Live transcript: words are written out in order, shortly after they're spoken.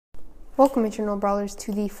Welcome, Eternal Brawlers,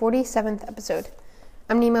 to the 47th episode.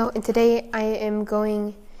 I'm Nemo, and today I am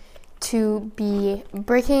going to be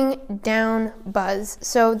breaking down Buzz.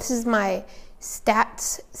 So this is my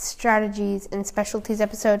stats, strategies, and specialties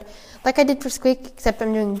episode, like I did for Squeak, except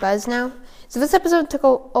I'm doing Buzz now. So this episode took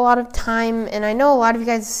a lot of time, and I know a lot of you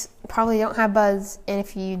guys probably don't have Buzz, and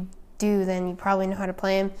if you do, then you probably know how to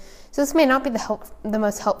play him. So this may not be the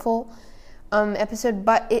most helpful episode,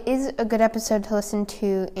 but it is a good episode to listen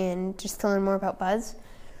to and just to learn more about Buzz.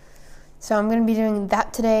 So I'm going to be doing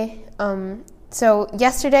that today. So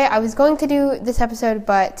yesterday I was going to do this episode,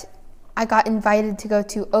 but I got invited to go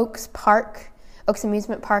to Oaks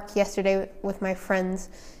Amusement Park yesterday with my friends.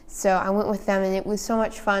 So I went with them, and it was so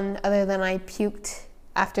much fun, other than I puked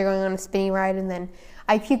after going on a spinny ride, and then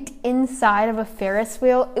I puked inside of a Ferris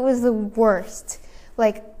wheel. It was the worst.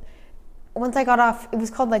 Once I got off, it was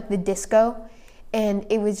called the disco, and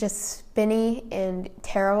it was just spinny and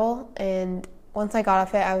terrible. And once I got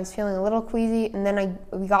off it, I was feeling a little queasy, and then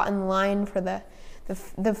we got in line for the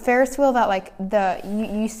Ferris wheel that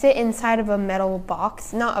you sit inside of a metal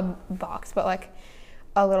box, not a box, but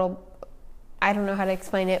a little, I don't know how to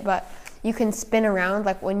explain it, but you can spin around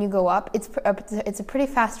when you go up. It's a pretty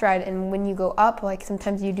fast ride, and when you go up,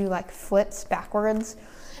 sometimes you do flips backwards.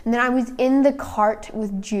 And then I was in the cart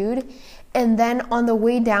with Jude, and then on the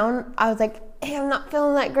way down, I was like, hey, I'm not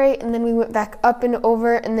feeling that great. And then we went back up and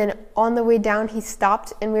over, and then on the way down, he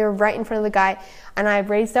stopped, and we were right in front of the guy, and I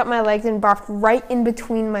raised up my legs and barfed right in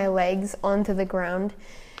between my legs onto the ground,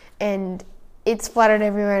 and it splattered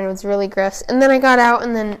everywhere, and it was really gross. And then I got out,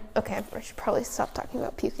 and then, okay, I should probably stop talking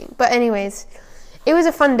about puking. But anyways, it was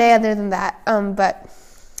a fun day other than that, but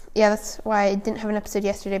yeah, that's why I didn't have an episode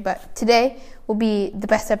yesterday, but today will be the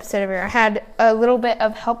best episode ever. I had a little bit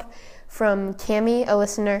of help from Cami, a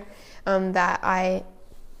listener that I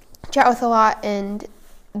chat with a lot, and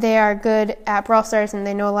they are good at Brawl Stars, and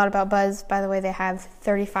they know a lot about Buzz. By the way, they have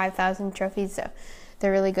 35,000 trophies, so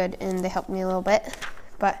they're really good, and they helped me a little bit.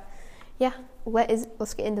 But yeah,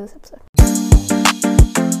 let's get into this episode.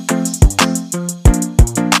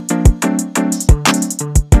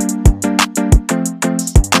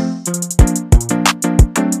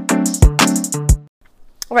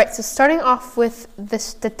 Alright, so starting off with the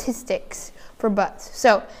statistics for Buzz.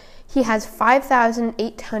 So he has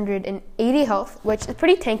 5,880 health, which is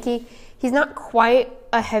pretty tanky. He's not quite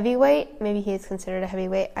a heavyweight. Maybe he is considered a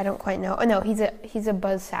heavyweight. I don't quite know. Oh no, he's a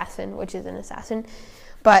Buzz assassin, which is an assassin.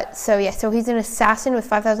 But so he's an assassin with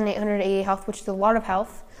 5,880 health, which is a lot of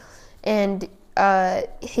health. And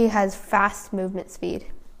he has fast movement speed,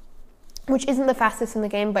 which isn't the fastest in the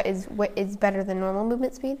game, but is better than normal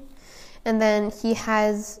movement speed. And then he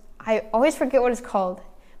has, I always forget what it's called,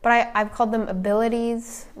 but I've called them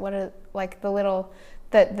abilities. What are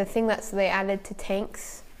the thing they added to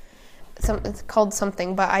tanks? It's called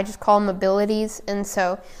something, but I just call them abilities. And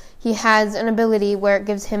so he has an ability where it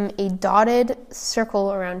gives him a dotted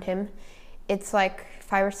circle around him. It's 5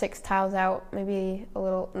 or 6 tiles out, maybe a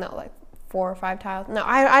little, no, 4 or 5 tiles. No,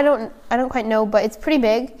 I don't quite know, but it's pretty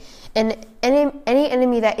big. And any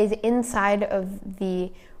enemy that is inside of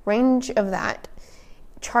the range of that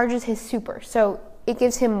charges his super. So it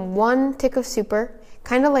gives him 1 tick of super,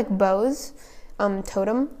 kind of like Bo's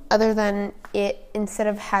totem, other than instead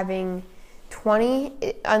of having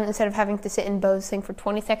to sit in Bo's thing for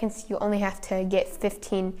 20 seconds, you only have to get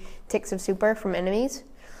 15 ticks of super from enemies.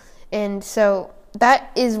 And so that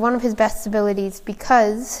is one of his best abilities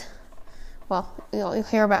because, well, you'll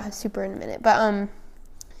hear about his super in a minute. But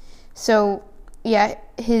so yeah,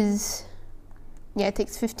 it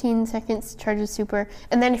takes 15 seconds to charge his super.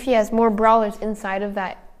 And then if he has more brawlers inside of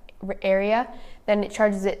that area, then it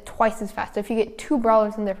charges it twice as fast. So if you get 2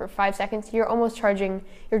 brawlers in there for 5 seconds, you're charging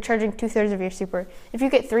 2/3 of your super. If you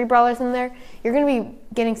get 3 brawlers in there, you're going to be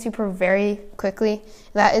getting super very quickly.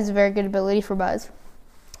 That is a very good ability for Buzz.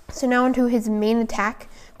 So now onto his main attack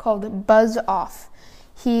called Buzz Off.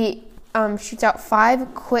 He shoots out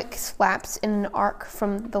 5 quick slaps in an arc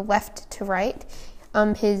from the left to right.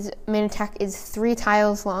 His main attack is 3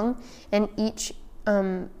 tiles long, and each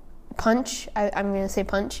punch, I'm going to say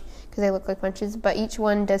punch because they look like punches, but each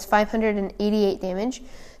one does 588 damage.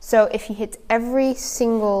 So if he hits every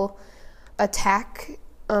single attack,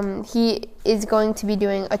 he is going to be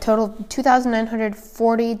doing a total of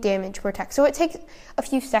 2,940 damage per attack. So it takes a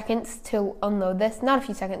few seconds to unload this. Not a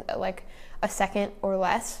few seconds, like a second or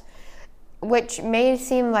less, which may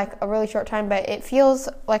seem like a really short time, but it feels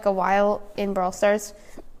like a while in Brawl Stars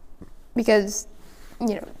because,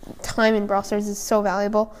 time in Brawl Stars is so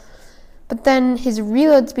valuable. But then his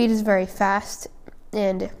reload speed is very fast,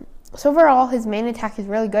 and So overall, his main attack is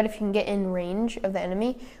really good if you can get in range of the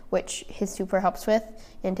enemy, which his super helps with,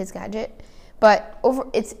 and his gadget. But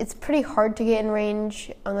it's pretty hard to get in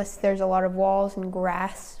range unless there's a lot of walls and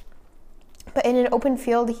grass. But in an open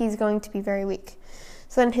field, he's going to be very weak.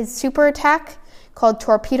 So then his super attack, called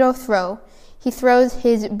Torpedo Throw, he throws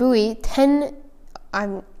his buoy 10,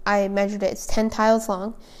 I measured it, it's 10 tiles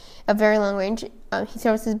long, a very long range. He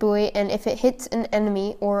throws his buoy, and if it hits an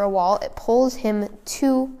enemy or a wall, it pulls him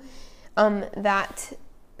to that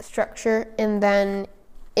structure, and then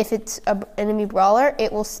if it's an enemy brawler,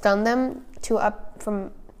 it will stun them to up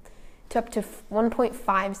to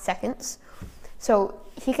 1.5 seconds. So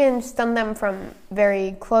he can stun them from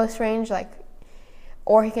very close range,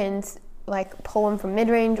 or he can pull them from mid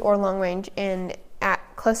range or long range. And at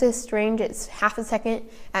closest range, it's half a second.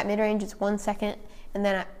 At mid range, it's 1 second, and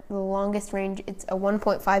then at the longest range, it's a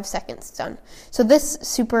 1.5 second stun. So this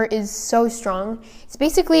super is so strong. It's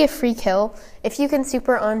basically a free kill. If you can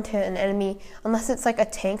super onto an enemy, unless it's like a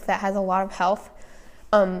tank that has a lot of health,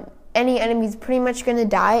 any enemy's pretty much going to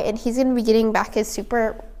die, and he's going to be getting back his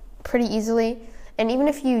super pretty easily. And even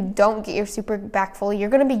if you don't get your super back fully, you're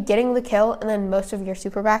going to be getting the kill and then most of your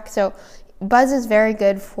super back. So Buzz is very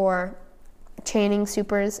good for chaining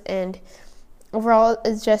supers, and overall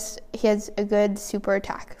he has a good super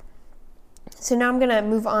attack. So now I'm going to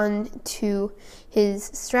move on to his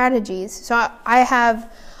strategies. So I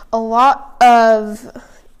have a lot of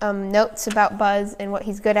notes about Buzz and what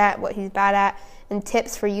he's good at, what he's bad at, and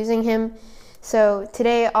tips for using him. So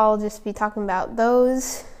today I'll just be talking about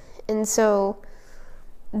those. And so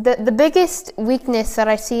the biggest weakness that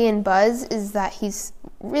I see in Buzz is that he's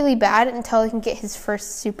really bad until he can get his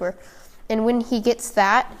first super. And when he gets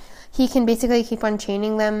that, he can basically keep on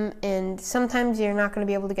chaining them, and sometimes you're not going to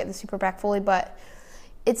be able to get the super back fully, but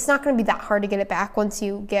it's not going to be that hard to get it back once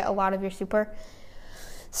you get a lot of your super.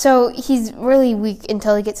 So he's really weak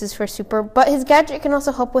until he gets his first super, but his gadget can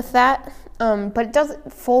also help with that, but it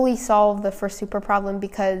doesn't fully solve the first super problem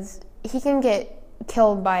because he can get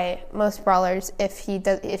killed by most brawlers if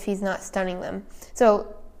he's not stunning them.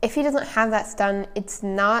 So if he doesn't have that stun, it's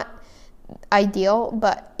not ideal,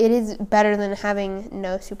 but it is better than having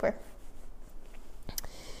no super.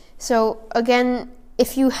 So again,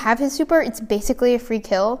 if you have his super, it's basically a free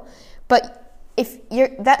kill, but if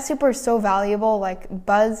that super is so valuable, like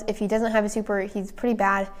Buzz, if he doesn't have a super, he's pretty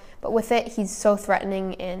bad, but with it, he's so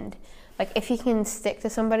threatening, and if he can stick to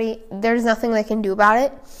somebody, there's nothing they can do about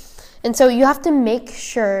it. And so you have to make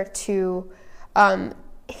sure to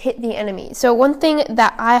hit the enemy. So one thing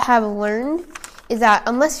that I have learned is that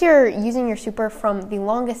unless you're using your super from the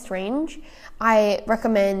longest range, I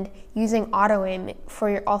recommend using auto aim for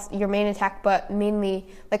your main attack, but mainly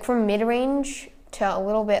from mid range to a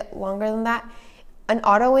little bit longer than that. An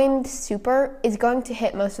auto aimed super is going to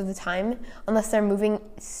hit most of the time unless they're moving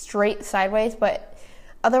straight sideways, but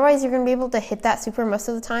otherwise you're going to be able to hit that super most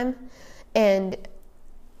of the time. And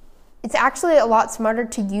it's actually a lot smarter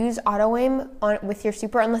to use auto aim with your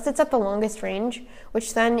super unless it's at the longest range,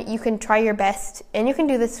 which then you can try your best, and you can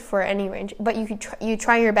do this for any range, but you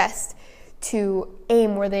try your best to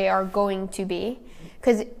aim where they are going to be,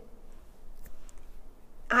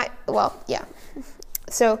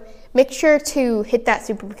 so make sure to hit that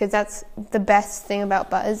super because that's the best thing about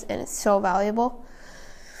Buzz, and it's so valuable.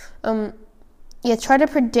 Try to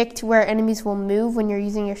predict where enemies will move when you're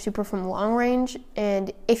using your super from long range.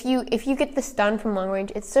 And if you get the stun from long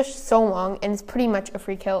range, it's just so long, and it's pretty much a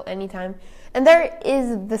free kill anytime. And there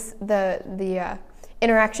is the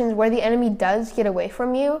interactions where the enemy does get away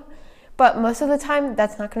from you, but most of the time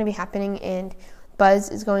that's not going to be happening, and Buzz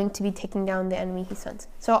is going to be taking down the enemy he stuns.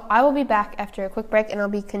 So I will be back after a quick break, and I'll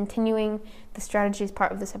be continuing the strategies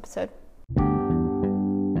part of this episode.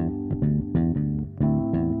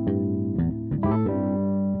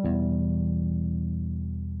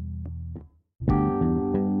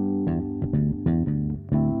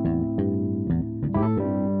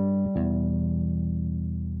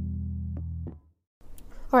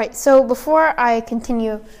 Alright, so before I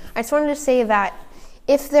continue, I just wanted to say that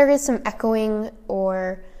if there is some echoing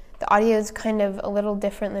or the audio is kind of a little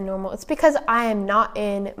different than normal, it's because I am not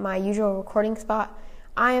in my usual recording spot.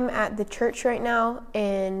 I am at the church right now,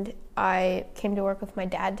 and I came to work with my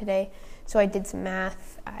dad today, so I did some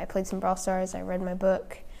math, I played some Brawl Stars, I read my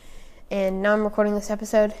book, and now I'm recording this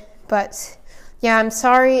episode. But yeah, I'm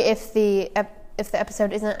sorry if the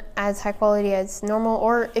episode isn't as high quality as normal,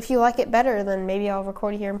 or if you like it better, then maybe I'll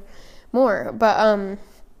record here more. But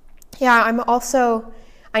I'm also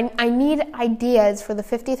I need ideas for the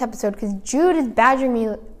 50th episode because Jude is badgering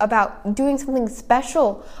me about doing something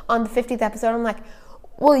special on the 50th episode. I'm like,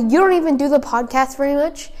 well, you don't even do the podcast very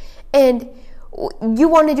much, and you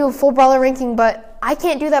want to do a full brawler ranking, but I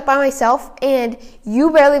can't do that by myself, and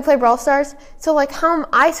you barely play Brawl Stars, so like, how am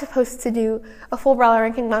I supposed to do a full brawler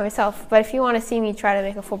ranking by myself? But if you want to see me try to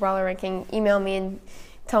make a full brawler ranking, email me and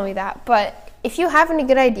tell me that. But if you have any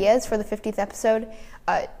good ideas for the 50th episode,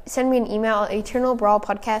 send me an email at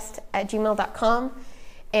eternalbrawlpodcast@gmail.com,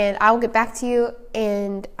 and I will get back to you,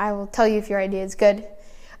 and I will tell you if your idea is good.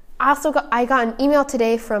 I got an email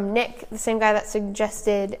today from Nick, the same guy that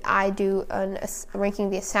suggested I do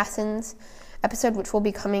ranking the assassins episode, which will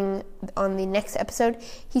be coming on the next episode.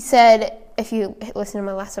 He said, if you listen to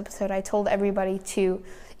my last episode, I told everybody to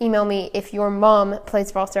email me if your mom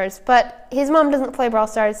plays Brawl Stars, but his mom doesn't play Brawl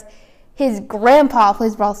Stars. His grandpa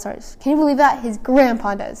plays Brawl Stars. Can you believe that? His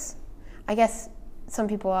grandpa does. I guess some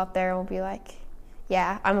people out there will be like,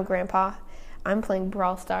 yeah, I'm a grandpa. I'm playing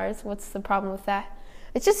Brawl Stars. What's the problem with that?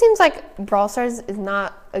 It just seems like Brawl Stars is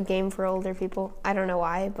not a game for older people. I don't know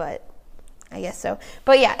why, but I guess so.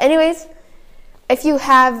 But yeah, anyways, if you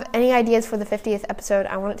have any ideas for the 50th episode,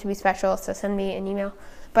 I want it to be special, so send me an email.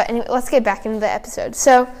 But anyway, let's get back into the episode.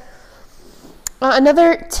 So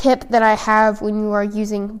another tip that I have when you are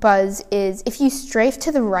using Buzz is if you strafe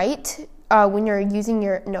to the right when you're using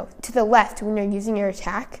to the left when you're using your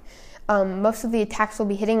attack, most of the attacks will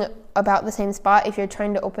be hitting about the same spot if you're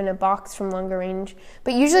trying to open a box from longer range.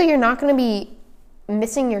 But usually you're not going to be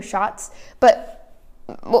missing your shots. But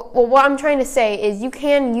what I'm trying to say is you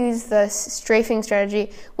can use the strafing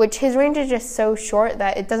strategy, which his range is just so short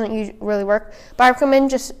that it doesn't really work. But I recommend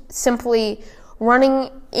just simply running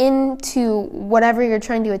into whatever you're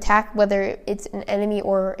trying to attack, whether it's an enemy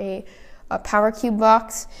or a power cube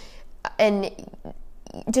box, and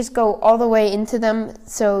just go all the way into them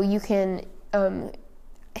so you can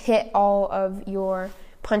hit all of your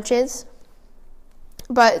punches.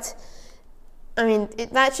 But I mean,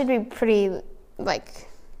 that should be pretty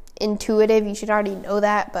intuitive. You should already know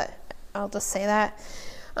that, but I'll just say that.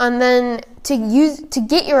 And then to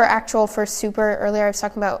get your actual first super, earlier I was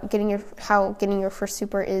talking about how getting your first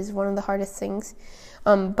super is one of the hardest things.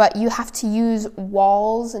 But you have to use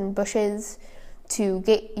walls and bushes to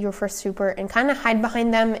get your first super and kind of hide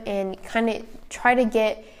behind them and kind of try to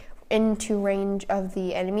get into range of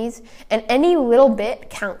the enemies, and any little bit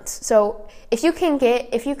counts. So if you can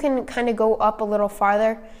kind of go up a little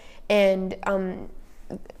farther and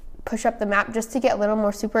push up the map just to get a little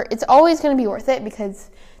more super, it's always going to be worth it, because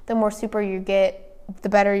the more super you get, the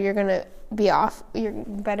better you're going to be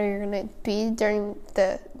during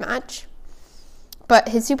the match. But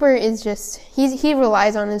his super is just, he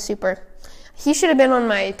relies on his super. He should have been on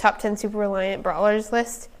my top 10 super reliant brawlers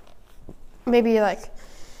list, maybe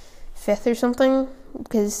 5th or something,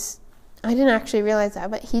 because I didn't actually realize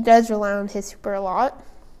that, but he does rely on his super a lot.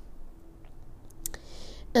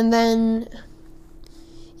 And then,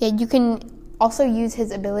 yeah, you can also use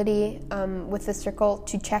his ability with the circle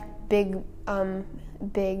to check big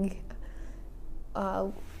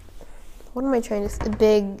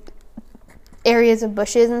areas of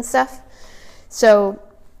bushes and stuff. So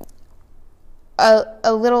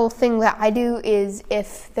a little thing that I do is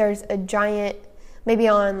if there's a giant, maybe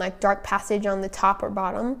on Dark Passage on the top or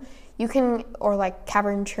bottom, you can, or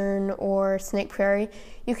Cavern Churn or Snake Prairie,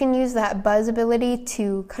 you can use that Buzz ability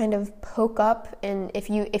to kind of poke up, and if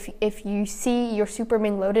you see your super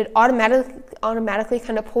being loaded, automatically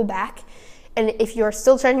kind of pull back. And if you're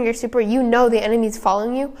still charging your super, you know the enemy's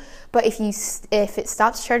following you. But if it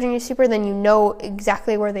stops charging your super, then you know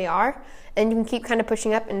exactly where they are, and you can keep kind of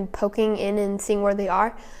pushing up and poking in and seeing where they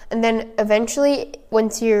are. And then eventually,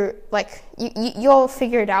 once you're you'll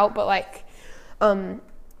figure it out. But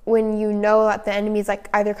when you know that the enemy's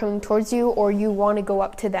either coming towards you or you want to go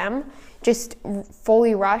up to them, just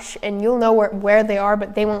fully rush, and you'll know where they are,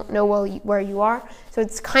 but they won't know where you are. So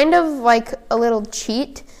it's kind of like a little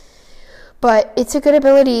cheat, but it's a good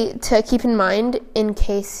ability to keep in mind in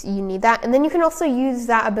case you need that. And then you can also use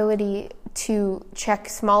that ability to check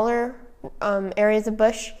smaller areas of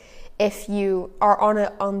bush if you are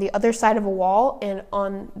on the other side of a wall, and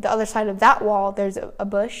on the other side of that wall there's a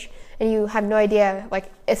bush, and you have no idea,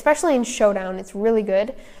 especially in Showdown, it's really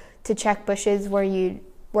good to check bushes where you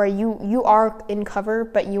are in cover,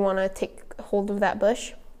 but you want to take hold of that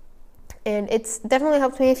bush. And it's definitely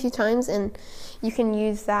helped me a few times, and you can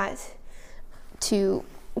use that to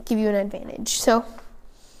give you an advantage. So,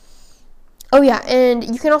 oh yeah, and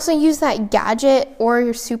you can also use that gadget or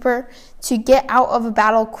your super to get out of a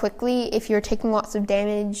battle quickly if you're taking lots of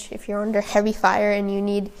damage, if you're under heavy fire and you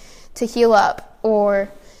need to heal up, or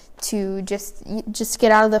to just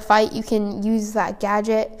get out of the fight. You can use that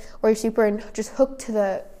gadget or your super and just hook to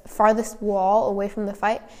the farthest wall away from the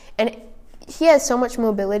fight, and he has so much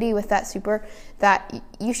mobility with that super that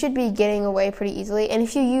you should be getting away pretty easily. And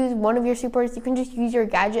if you use one of your supers, you can just use your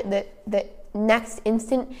gadget that next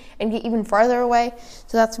instant and get even farther away.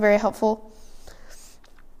 So that's very helpful.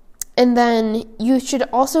 And then you should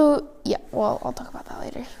also, I'll talk about that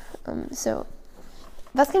later. So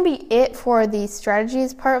that's going to be it for the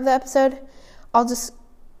strategies part of the episode. I'll just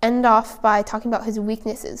end off by talking about his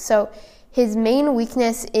weaknesses. So his main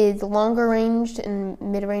weakness is longer ranged and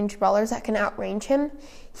mid-range brawlers that can outrange him.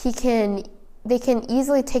 They can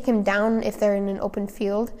easily take him down if they're in an open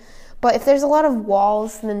field. But if there's a lot of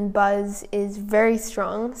walls, then Buzz is very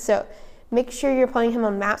strong. So make sure you're playing him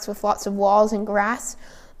on maps with lots of walls and grass.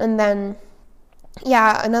 And then,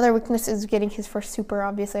 another weakness is getting his first super.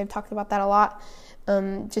 Obviously, I've talked about that a lot.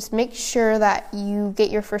 Just make sure that you get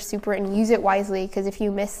your first super and use it wisely, because if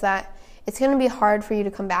you miss that, it's going to be hard for you to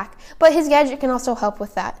come back. But his gadget can also help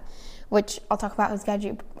with that, which I'll talk about his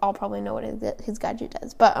gadget. I'll probably know what his gadget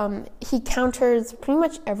does. But he counters pretty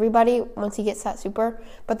much everybody once he gets that super,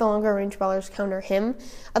 but the longer range brawlers counter him.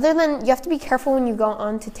 Other than, you have to be careful when you go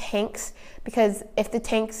on to tanks, because if the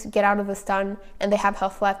tanks get out of the stun and they have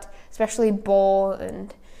health left, especially Bull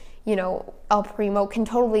and El Primo can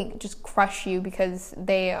totally just crush you because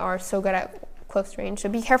they are so good at close range. So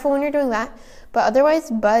be careful when you're doing that. But otherwise,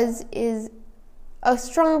 Buzz is a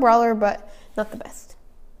strong brawler, but not the best.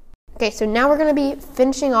 Okay, so now we're going to be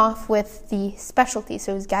finishing off with the specialty.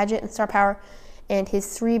 So his gadget and star power and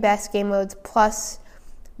his 3 best game modes, plus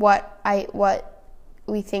what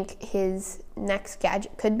we think his next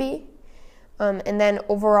gadget could be. And then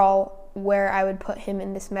overall where I would put him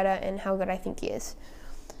in this meta and how good I think he is.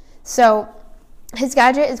 So his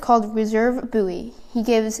gadget is called Reserve Buoy. It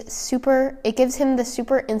gives him the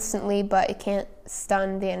super instantly, but it can't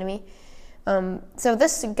stun the enemy. So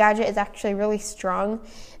this gadget is actually really strong.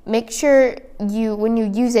 Make sure when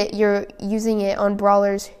you use it, you're using it on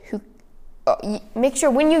brawlers who... make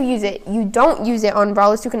sure when you use it, you don't use it on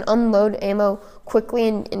brawlers who can unload ammo quickly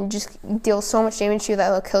and just deal so much damage to you that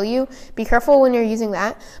they'll kill you. Be careful when you're using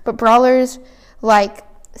that. But brawlers like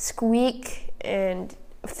Squeak and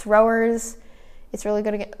throwers, it's really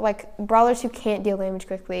good against, like brawlers who can't deal damage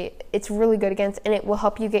quickly, it's really good against, and it will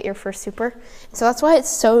help you get your first super. So that's why it's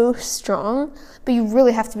so strong, but you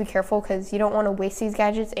really have to be careful because you don't want to waste these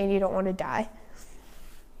gadgets and you don't want to die.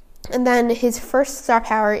 And then his first star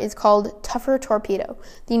power is called Tougher Torpedo.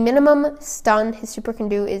 The minimum stun his super can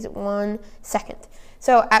do is 1 second.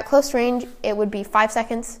 So at close range, it would be 5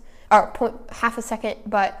 seconds, or half a second,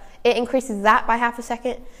 but it increases that by half a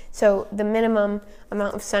second. So the minimum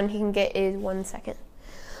amount of stun he can get is 1 second.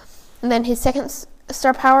 And then his second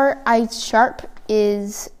star power, Ice Sharp,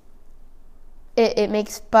 is it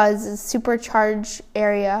makes Buzz's supercharge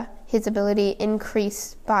area, his ability,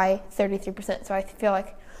 increase by 33%. So I feel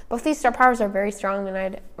like both these star powers are very strong, and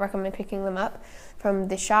I'd recommend picking them up from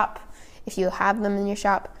the shop if you have them in your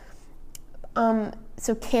shop.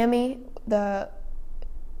 So Cammy, I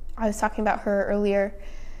was talking about her earlier.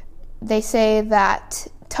 They say that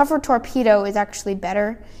Tougher Torpedo is actually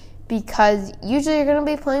better because usually you're going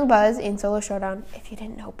to be playing Buzz in Solo Showdown. If you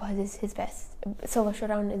didn't know, Solo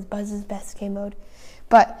Showdown is Buzz's best game mode.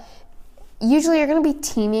 But usually you're going to be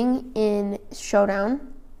teaming in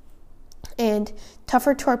Showdown, and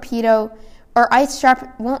Tougher Torpedo or Ice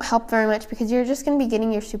Sharp won't help very much because you're just going to be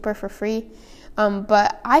getting your super for free.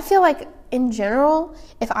 But I feel like in general,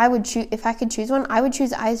 if I could choose one, I would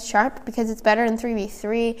choose Ice Sharp because it's better in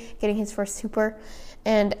 3v3, getting his first super.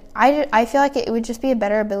 And I feel like it would just be a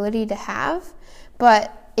better ability to have.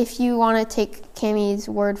 But if you want to take Cammy's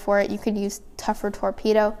word for it, you could use Tougher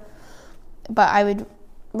Torpedo. But I would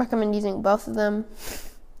recommend using both of them.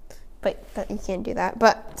 But you can't do that.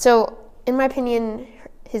 But so, in my opinion,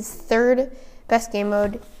 his third best game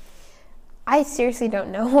mode, I seriously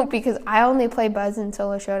don't know because I only play Buzz in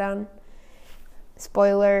Solo Showdown.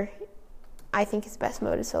 Spoiler, I think his best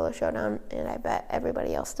mode is Solo Showdown, and I bet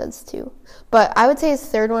everybody else does too. But I would say his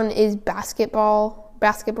third one is basketball,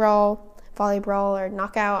 volleyball, or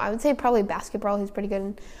knockout. I would say probably basketball. He's pretty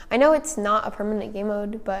good. I know it's not a permanent game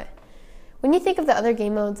mode, but when you think of the other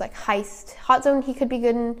game modes like Heist, Hot Zone, he could be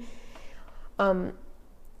good in.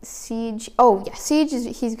 Siege.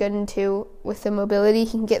 Siege he's good in too with the mobility.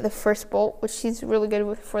 He can get the first bolt, which he's really good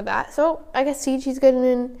with for that. So I guess Siege he's good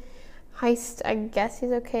in. Heist, I guess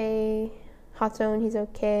he's okay. Hot Zone, he's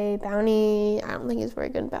okay. Bounty, I don't think he's very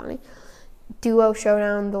good in Bounty. Duo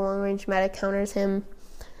Showdown, the long range meta counters him.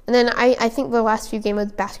 And then I think the last few game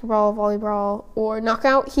modes, basketball, volleyball, or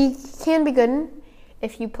knockout, he can be good in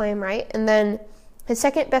if you play him right. And then his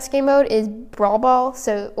second best game mode is Brawl Ball.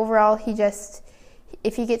 So overall,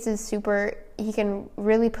 if he gets his super, he can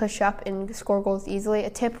really push up and score goals easily. A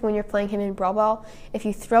tip when you're playing him in Brawl Ball, if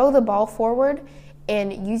you throw the ball forward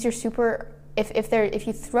and use your super, if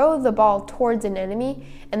you throw the ball towards an enemy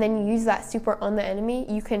and then you use that super on the enemy,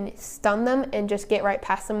 you can stun them and just get right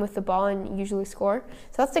past them with the ball and usually score.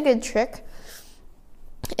 So that's a good trick.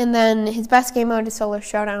 And then his best game mode is Solo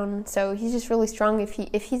Showdown. So he's just really strong.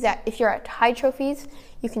 If you're at high trophies,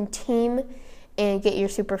 you can team and get your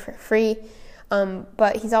super for free.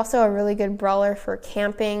 But he's also a really good brawler for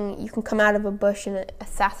camping. You can come out of a bush and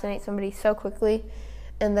assassinate somebody so quickly,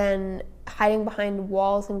 and then hiding behind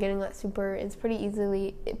walls and getting that super is pretty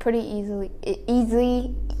easily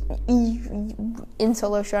in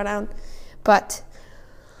Solo Showdown. But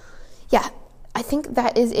yeah, I think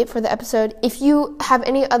that is it for the episode. If you have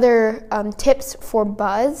any other tips for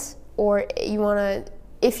Buzz, or you want to,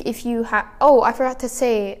 if you have, I forgot to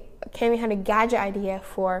say, Cammy had a gadget idea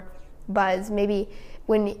for Buzz. Maybe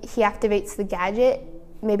when he activates the gadget,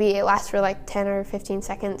 maybe it lasts for like 10 or 15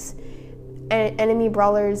 seconds. Enemy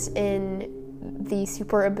brawlers in the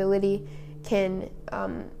super ability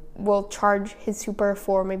will charge his super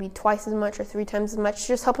for maybe twice as much or 3 times as much.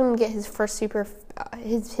 Just help him get his first super,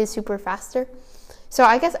 his super faster. So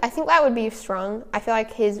I think that would be strong. I feel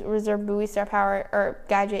like his reserve buoy star power or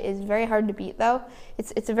gadget is very hard to beat though.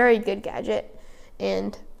 It's a very good gadget,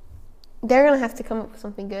 and they're gonna have to come up with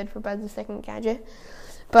something good for Buzz's second gadget.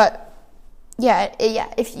 But yeah.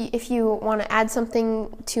 If you want to add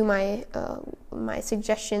something to my my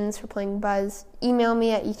suggestions for playing Buzz, email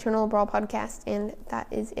me at Eternal Brawl Podcast, and that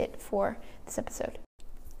is it for this episode.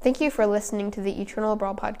 Thank you for listening to the Eternal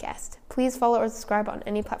Brawl Podcast. Please follow or subscribe on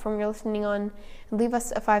any platform you're listening on, and leave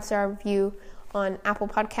us a 5-star review on Apple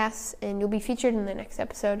Podcasts, and you'll be featured in the next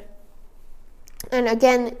episode. And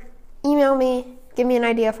again, email me, give me an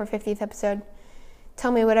idea for 50th episode.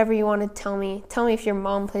 Tell me whatever you want to tell me. Tell me if your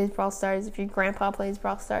mom plays Brawl Stars, if your grandpa plays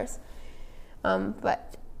Brawl Stars.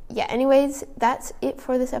 But yeah, anyways, that's it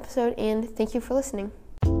for this episode, and thank you for listening.